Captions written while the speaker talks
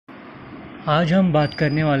आज हम बात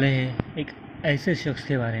करने वाले हैं एक ऐसे शख्स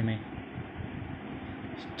के बारे में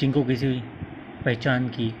जिनको किसी पहचान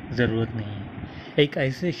की ज़रूरत नहीं है। एक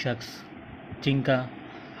ऐसे शख्स जिनका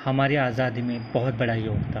हमारी आज़ादी में बहुत बड़ा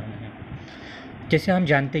योगदान है। जैसे हम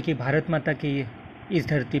जानते हैं कि भारत माता की इस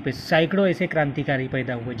धरती पर सैकड़ों ऐसे क्रांतिकारी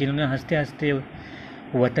पैदा हुए जिन्होंने हंसते हंसते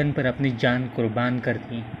वतन पर अपनी जान कुर्बान कर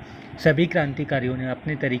दी। सभी क्रांतिकारियों ने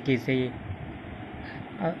अपने तरीके से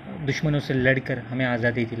दुश्मनों से लड़कर हमें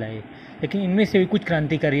आज़ादी दिलाई, लेकिन इनमें से भी कुछ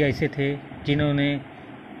क्रांतिकारी ऐसे थे जिन्होंने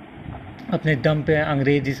अपने दम पे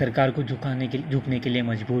अंग्रेज़ी सरकार को झुकने के लिए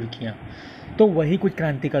मजबूर किया। तो वही कुछ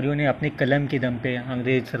क्रांतिकारियों ने अपने कलम के दम पे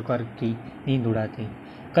अंग्रेज़ सरकार की नींद उड़ा दी।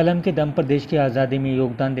 कलम के दम पर देश की आज़ादी में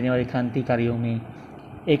योगदान देने वाले क्रांतिकारियों में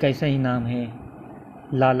एक ऐसा ही नाम है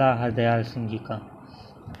लाला हरदयाल सिंह जी का।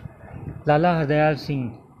 लाला हरदयाल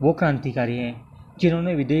सिंह वो क्रांतिकारी हैं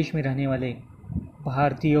जिन्होंने विदेश में रहने वाले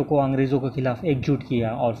भारतीयों को अंग्रेज़ों के खिलाफ एकजुट किया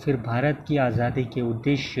और फिर भारत की आज़ादी के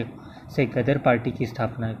उद्देश्य से गदर पार्टी की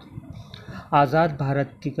स्थापना की। आज़ाद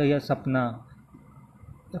भारत का यह सपना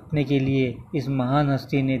अपने के लिए इस महान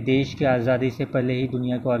हस्ती ने देश की आज़ादी से पहले ही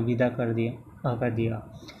दुनिया को अलविदा कर दिया।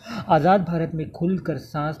 आज़ाद भारत में खुलकर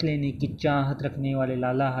सांस लेने की चाहत रखने वाले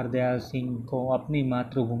लाला हरदयाल सिंह को अपनी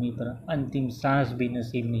मातृभूमि पर अंतिम सांस भी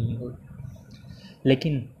नसीब नहीं हुई,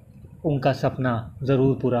 लेकिन उनका सपना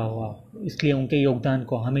ज़रूर पूरा हुआ, इसलिए उनके योगदान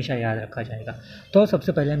को हमेशा याद रखा जाएगा। तो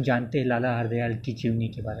सबसे पहले हम जानते हैं लाला हरदयाल की जीवनी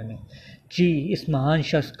के बारे में। इस महान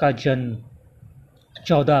शख्स का जन्म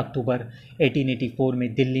 14 अक्टूबर 1884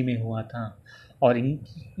 में दिल्ली में हुआ था और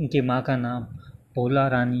इनके माँ का नाम भोला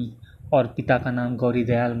रानी और पिता का नाम गौरी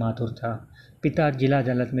दयाल माथुर था। पिता जिला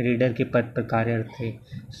अदालत में रीडर के पद पर कार्यरत थे।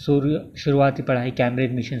 शुरुआती पढ़ाई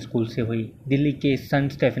कैम्ब्रिज मिशन स्कूल से हुई। दिल्ली के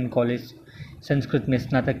सेंट स्टेफन कॉलेज संस्कृत में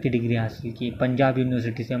स्नातक की डिग्री हासिल की। पंजाब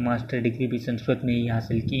यूनिवर्सिटी से मास्टर डिग्री भी संस्कृत में ही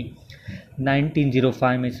हासिल की।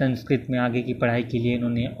 1905 में संस्कृत में आगे की पढ़ाई के लिए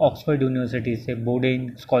इन्होंने ऑक्सफोर्ड यूनिवर्सिटी से बोर्डेन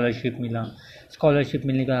स्कॉलरशिप मिला। स्कॉलरशिप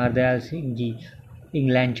मिलने का हरदयाल सिंह जी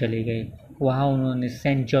इंग्लैंड चले गए। वहाँ उन्होंने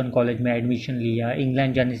सेंट जॉन कॉलेज में एडमिशन लिया।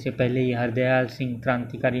 इंग्लैंड जाने से पहले ही हरदयाल सिंह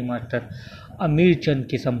क्रांतिकारी मास्टर अमीर चंद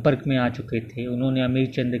के संपर्क में आ चुके थे। उन्होंने अमीर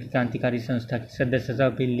चंद की क्रांतिकारी संस्था की सदस्यता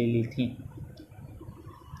भी ले ली थी।